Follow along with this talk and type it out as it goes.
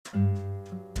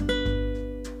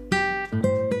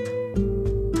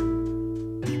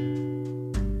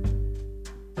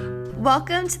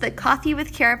Welcome to the Coffee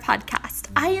with Kara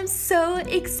podcast. I am so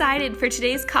excited for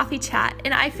today's coffee chat,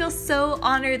 and I feel so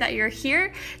honored that you're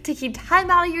here taking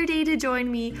time out of your day to join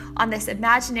me on this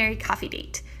imaginary coffee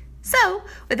date. So,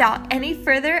 without any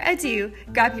further ado,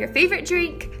 grab your favorite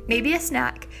drink, maybe a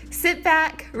snack, sit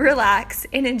back, relax,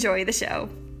 and enjoy the show.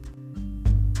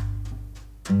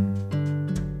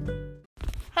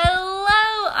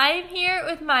 I'm here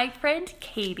with my friend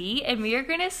Katie, and we are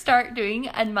going to start doing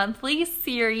a monthly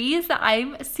series that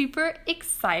I'm super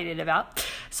excited about.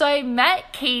 So I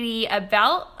met Katie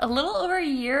about a little over a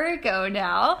year ago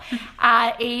now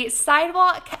at a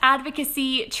sidewalk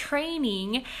advocacy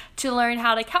training to learn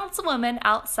how to counsel women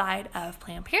outside of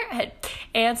Planned Parenthood.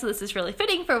 And so this is really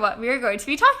fitting for what we are going to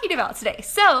be talking about today.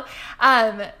 So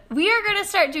we are going to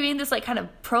start doing this like kind of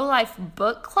pro-life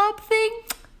book club thing,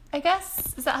 I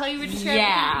guess. Is that how you would describe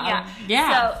it?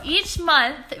 Yeah. So each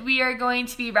month we are going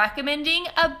to be recommending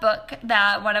a book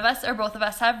that one of us or both of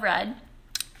us have read.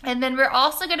 And then we're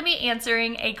also going to be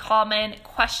answering a common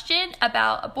question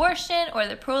about abortion or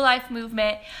the pro-life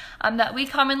movement that we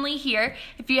commonly hear.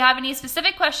 If you have any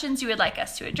specific questions you would like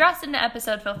us to address in the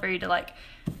episode, feel free to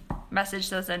message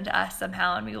those into us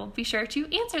somehow, and we will be sure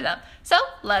to answer them. So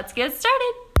let's get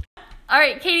started. All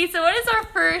right, Katie, so what is our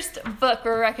first book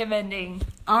we're recommending?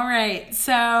 All right,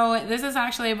 so this is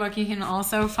actually a book you can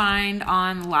also find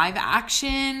on Live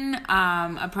Action,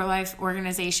 a pro-life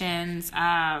organization's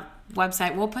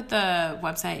website. We'll put the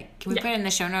website, can we put it in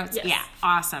the show notes? Yes. Yeah,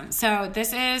 awesome. So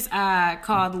this is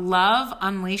called Love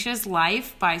Unleashes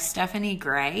Life by Stephanie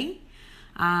Gray.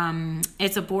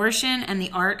 It's abortion and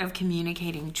the art of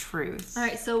communicating truth. All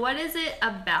right, so what is it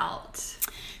about?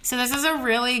 So this is a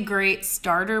really great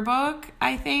starter book,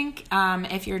 I think,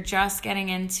 if you're just getting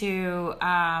into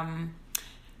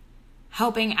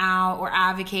helping out or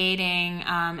advocating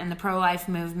in the pro-life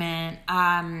movement.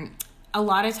 A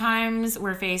lot of times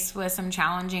we're faced with some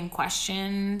challenging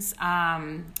questions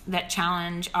that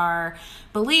challenge our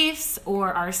beliefs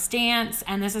or our stance,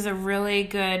 and this is a really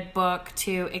good book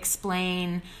to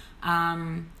explain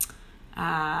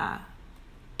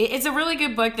it's a really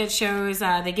good book that shows,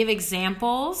 they give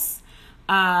examples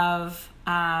of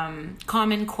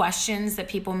common questions that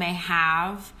people may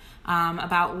have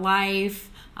about life,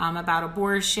 about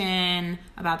abortion,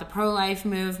 about the pro-life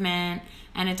movement,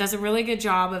 and it does a really good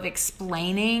job of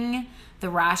explaining the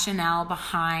rationale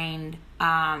behind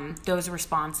those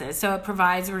responses. So it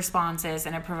provides responses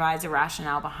and it provides a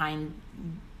rationale behind,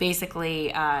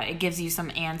 basically, it gives you some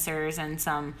answers and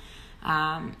some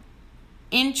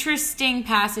interesting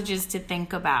passages to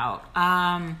think about.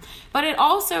 But it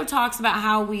also talks about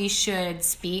how we should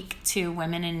speak to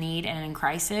women in need and in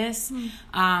crisis.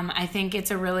 I think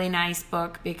it's a really nice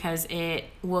book because it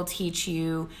will teach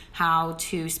you how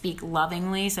to speak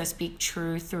lovingly, so speak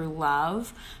truth through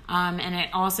love. And it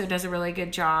also does a really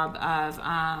good job of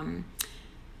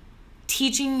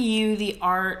teaching you the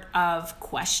art of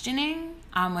questioning,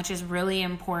 which is really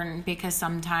important because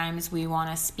sometimes we want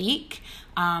to speak,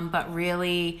 but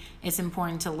really it's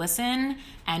important to listen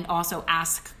and also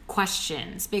ask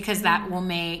questions, because that will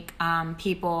make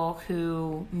people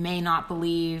who may not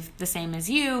believe the same as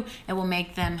you, it will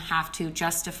make them have to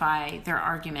justify their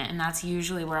argument. And that's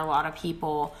usually where a lot of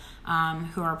people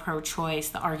who are pro-choice,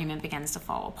 the argument begins to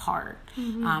fall apart,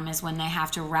 is when they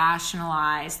have to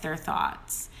rationalize their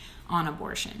thoughts on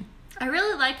abortion. I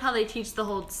really like how they teach the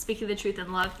whole speaking the truth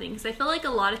and love thing, because I feel like a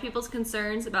lot of people's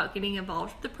concerns about getting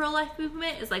involved with the pro-life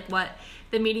movement is like what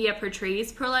the media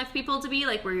portrays pro-life people to be,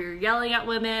 like where you're yelling at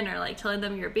women or like telling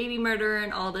them you're a baby murderer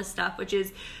and all this stuff, which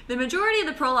is the majority of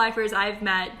the pro-lifers I've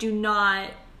met do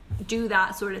not do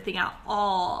that sort of thing at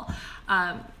all.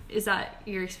 Is that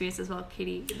your experience as well,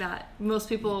 Katie, that most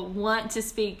people want to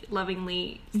speak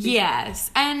lovingly?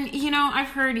 Yes. And, I've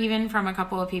heard even from a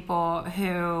couple of people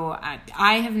who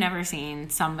I have never seen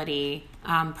somebody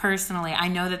personally. I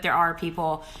know that there are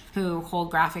people who hold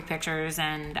graphic pictures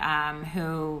and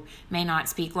who may not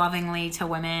speak lovingly to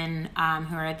women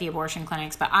who are at the abortion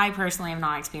clinics, but I personally have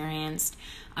not experienced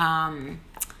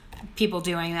people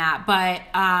doing that. But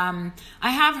I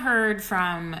have heard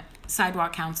from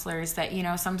sidewalk counselors that,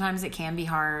 sometimes it can be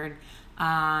hard.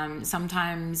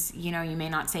 Sometimes, you may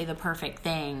not say the perfect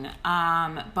thing,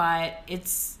 but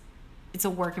it's a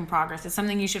work in progress. It's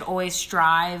something you should always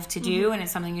strive to do, and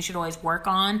it's something you should always work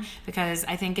on, because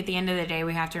I think at the end of the day,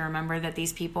 we have to remember that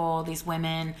these people, these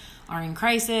women are in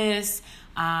crisis,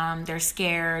 they're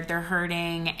scared, they're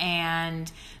hurting,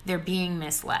 and they're being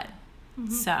misled.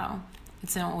 So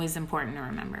it's always important to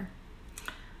remember.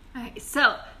 All right,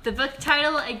 so the book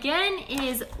title again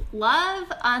is Love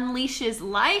Unleashes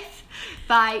Life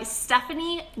by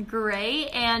Stephanie Gray,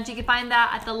 and you can find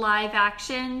that at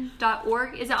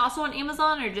theliveaction.org. Is it also on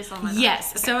Amazon or just on?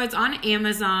 Yes, okay. So it's on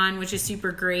Amazon, which is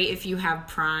super great if you have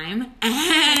Prime,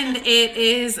 and it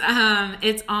is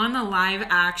it's on the Live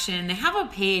Action. They have a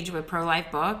page with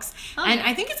pro-life books, and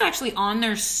I think it's actually on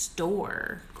their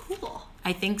store. Cool.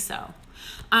 I think so.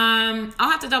 I'll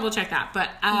have to double check that, but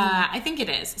I think it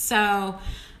is. So,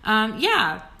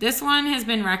 yeah, this one has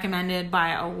been recommended by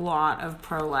a lot of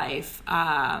pro-life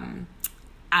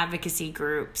advocacy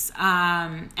groups,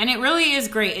 and it really is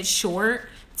great. It's short.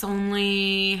 It's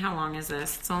only, how long is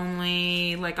this? It's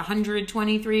only like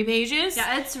 123 pages.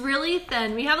 Yeah, it's really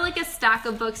thin. We have like a stack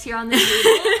of books here on the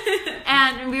table,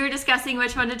 and we were discussing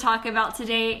which one to talk about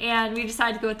today, and we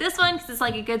decided to go with this one because it's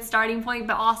like a good starting point,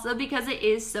 but also because it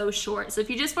is so short. So if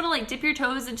you just want to like dip your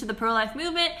toes into the pro-life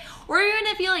movement, or even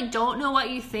if you like don't know what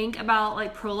you think about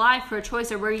like pro-life,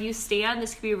 pro-choice, or where you stand,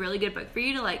 this could be a really good book for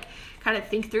you to like kind of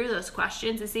think through those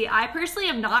questions and see. I personally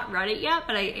have not read it yet,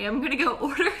 but I am going to go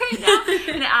order it now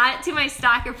and add it to my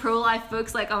stack of pro-life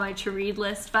books like on my to read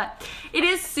list. But it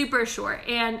is super short,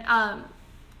 and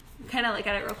kind of like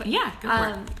at it real quick. Yeah, go for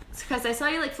it. Because I saw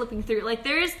you like flipping through, like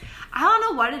there's, I don't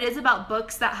know what it is about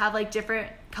books that have like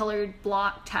different colored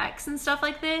block text and stuff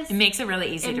like this. It makes it really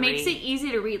easy to read. It makes it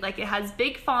easy to read. Like it has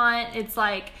big font. It's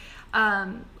like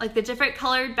the different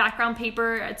colored background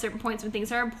paper at certain points when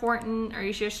things are important or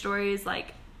you share stories,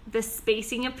 like the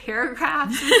spacing of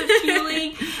paragraphs is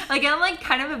appealing. Like I'm like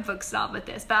kind of a book snob with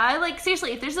this, but I like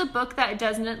seriously, if there's a book that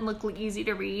doesn't look easy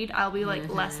to read, I'll be like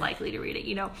less likely to read it,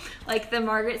 you know, like the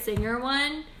Margaret Singer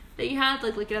one that you had,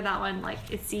 like looking at that one, like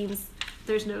it seems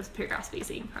there's no paragraph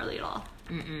spacing hardly at all.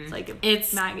 It's like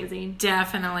it's magazine.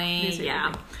 Definitely,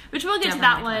 yeah. Which we'll get to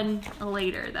that one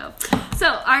later, though. So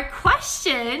our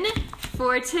question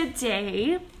for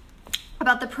today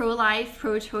about the pro-life,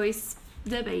 pro-choice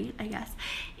debate, I guess,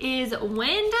 is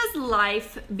when does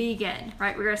life begin?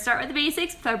 Right, we're going to start with the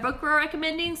basics with our book we're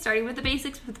recommending, starting with the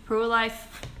basics with the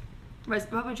pro-life,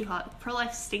 what would you call it?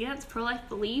 Pro-life stance, pro-life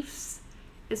beliefs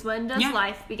is when does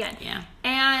life begin? Yeah.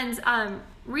 And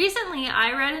recently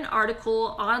I read an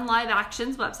article on Live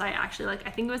Action's website, actually, like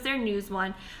I think it was their news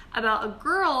one, about a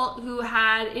girl who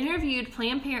had interviewed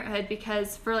Planned Parenthood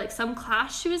because for like some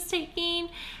class she was taking,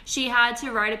 she had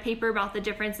to write a paper about the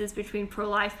differences between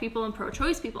pro-life people and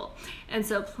pro-choice people. And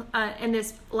so in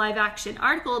this Live Action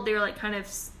article, they were like kind of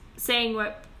saying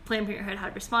what Planned Parenthood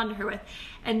had responded to her with.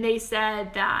 And they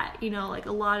said that, you know, like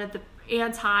a lot of the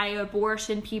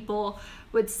anti-abortion people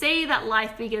would say that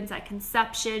life begins at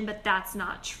conception, but that's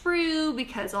not true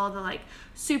because all the like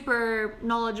super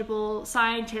knowledgeable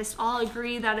scientists all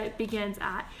agree that it begins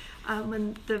at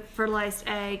when the fertilized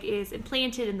egg is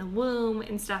implanted in the womb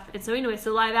and stuff. And so anyway,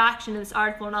 so Live Action in this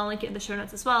article, and I'll link it in the show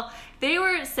notes as well, they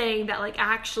were saying that like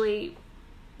actually,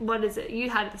 what is it? You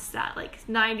had the stat, like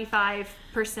 95%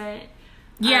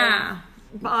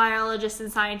 biologists and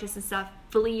scientists and stuff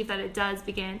believe that it does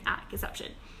begin at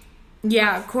conception.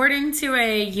 Yeah, according to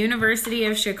a University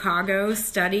of Chicago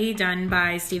study done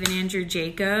by Stephen Andrew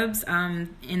Jacobs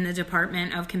in the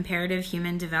Department of Comparative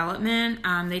Human Development,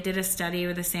 they did a study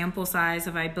with a sample size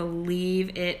of, I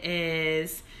believe it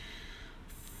is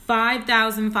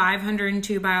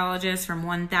 5,502 biologists from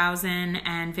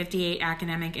 1,058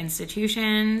 academic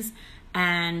institutions.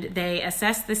 And they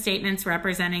assessed the statements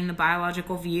representing the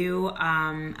biological view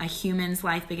a human's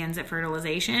life begins at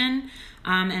fertilization.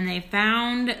 And they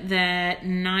found that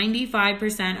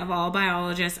 95% of all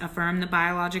biologists affirm the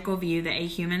biological view that a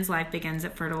human's life begins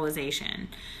at fertilization.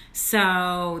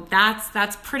 So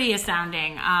that's pretty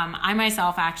astounding. I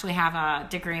myself actually have a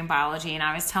degree in biology, and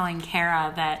I was telling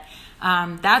Kara that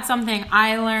that's something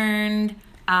I learned.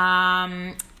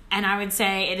 And I would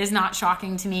say it is not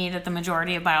shocking to me that the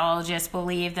majority of biologists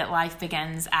believe that life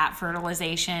begins at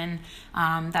fertilization.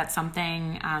 That's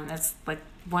something that's like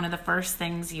one of the first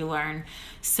things you learn.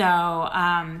 So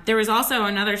there was also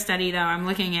another study, though. I'm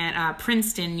looking at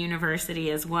Princeton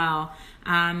University as well.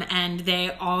 And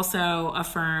they also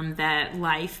affirm that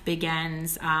life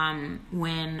begins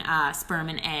when sperm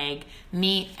and egg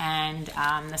meet and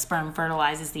the sperm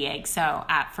fertilizes the egg, so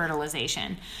at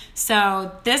fertilization.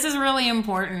 So this is really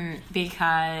important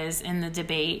because in the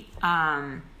debate,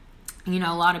 you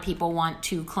know, a lot of people want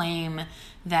to claim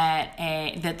that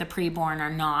that the preborn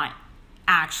are not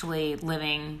actually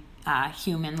living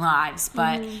human lives,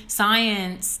 but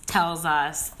science tells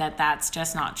us that that's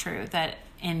just not true, that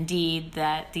indeed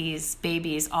that these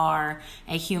babies are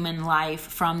a human life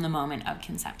from the moment of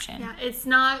conception. Yeah, it's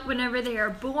not whenever they are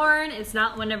born, it's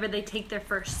not whenever they take their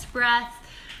first breath.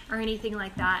 or anything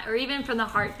like that, or even from the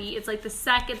heartbeat. It's like the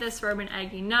second the sperm and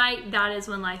egg unite, that is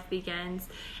when life begins.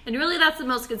 And really that's the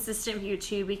most consistent view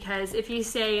too, because if you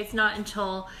say it's not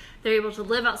until they're able to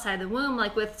live outside the womb,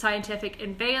 like with scientific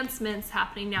advancements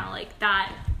happening now, like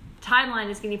that timeline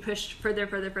is getting pushed further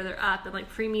up, and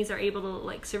like preemies are able to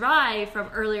like survive from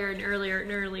earlier and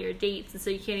earlier dates. And so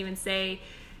you can't even say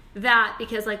that,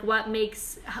 because like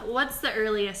what's the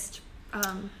earliest that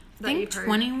I think you've heard?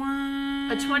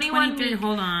 21. A 21 week.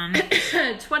 Hold on.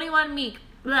 21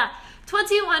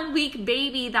 week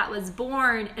baby that was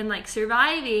born and like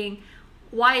surviving.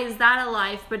 Why is that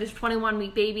alive? But a 21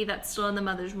 week baby that's still in the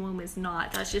mother's womb is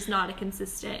not. That's just not a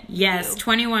consistent. Yes, view.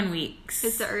 21 weeks.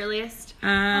 Is the earliest.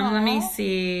 Let me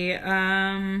see.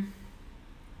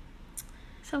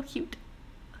 So cute.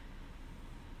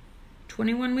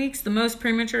 21 weeks, the most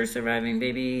premature surviving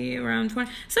baby around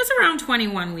 20. So it's around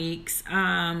 21 weeks.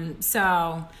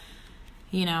 So,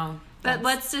 you know. But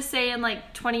let's just say in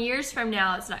like 20 years from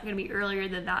now, it's not going to be earlier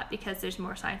than that, because there's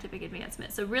more scientific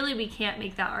advancement. So really we can't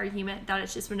make that argument that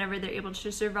it's just whenever they're able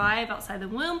to survive outside the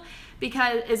womb,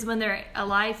 because is when they're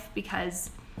alive,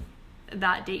 because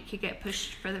that date could get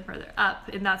pushed further up,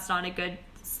 and that's not a good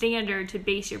standard to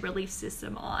base your belief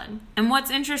system on. And what's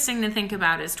interesting to think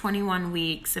about is 21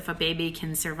 weeks if a baby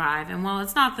can survive. And while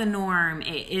it's not the norm,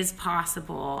 it is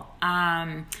possible.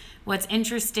 What's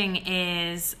interesting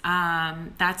is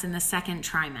that's in the second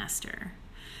trimester.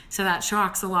 So that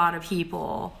shocks a lot of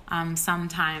people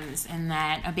sometimes, in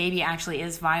that a baby actually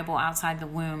is viable outside the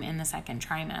womb in the second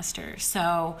trimester.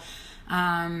 So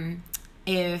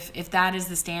if that is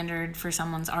the standard for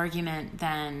someone's argument,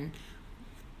 then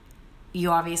you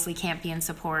obviously can't be in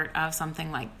support of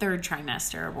something like third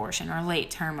trimester abortion or late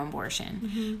term abortion.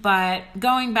 Mm-hmm. But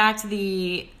going back to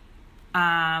the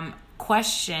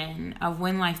question of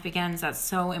when life begins, that's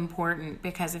so important,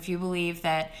 because if you believe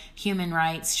that human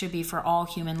rights should be for all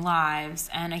human lives,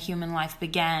 and a human life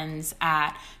begins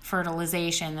at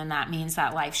fertilization, then that means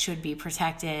that life should be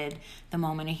protected the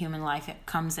moment a human life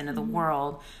comes into the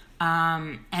world.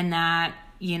 And that,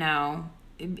 you know,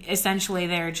 essentially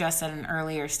they're just at an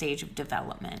earlier stage of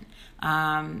development.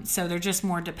 So they're just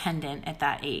more dependent at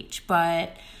that age.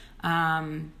 But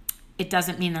it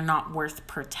doesn't mean they're not worth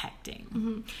protecting.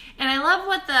 Mm-hmm. And I love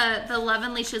what the Love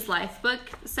Unleashes Life book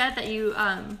said that you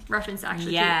referenced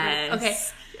actually.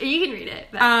 Yes. Okay. You can read it.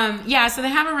 But. Yeah, so they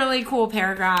have a really cool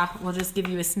paragraph. We'll just give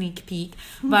you a sneak peek.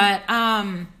 But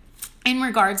in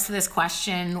regards to this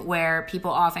question where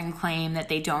people often claim that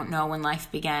they don't know when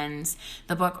life begins,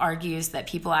 the book argues that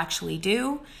people actually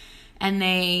do. And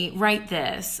they write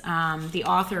this. The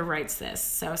author writes this.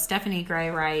 So Stephanie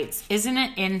Gray writes, "Isn't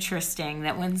it interesting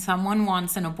that when someone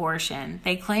wants an abortion,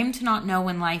 they claim to not know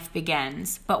when life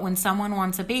begins, but when someone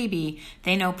wants a baby,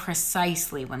 they know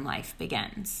precisely when life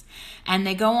begins." And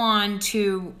they go on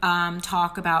to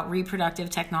talk about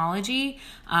reproductive technology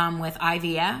with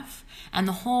IVF. And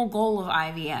the whole goal of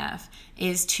IVF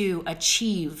is to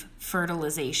achieve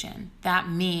fertilization. That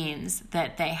means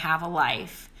that they have a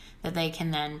life that they can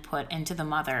then put into the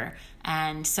mother.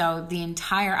 And so the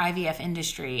entire IVF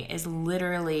industry is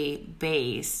literally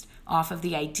based off of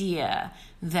the idea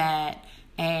that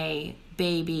a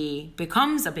baby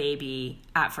becomes a baby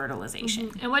at fertilization.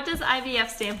 Mm-hmm. And what does IVF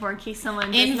stand for in case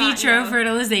someone does in vitro not know?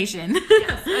 Fertilization.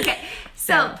 Yes. Okay.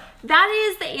 So that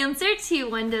is the answer to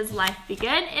when does life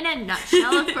begin in a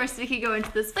nutshell. Of course, we could go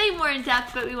into this way more in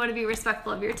depth, but we want to be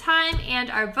respectful of your time. And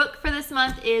our book for this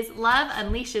month is Love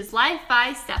Unleashes Life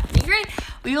by Stephanie Gray.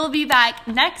 We will be back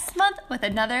next month with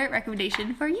another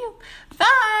recommendation for you.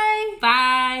 Bye.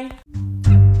 Bye.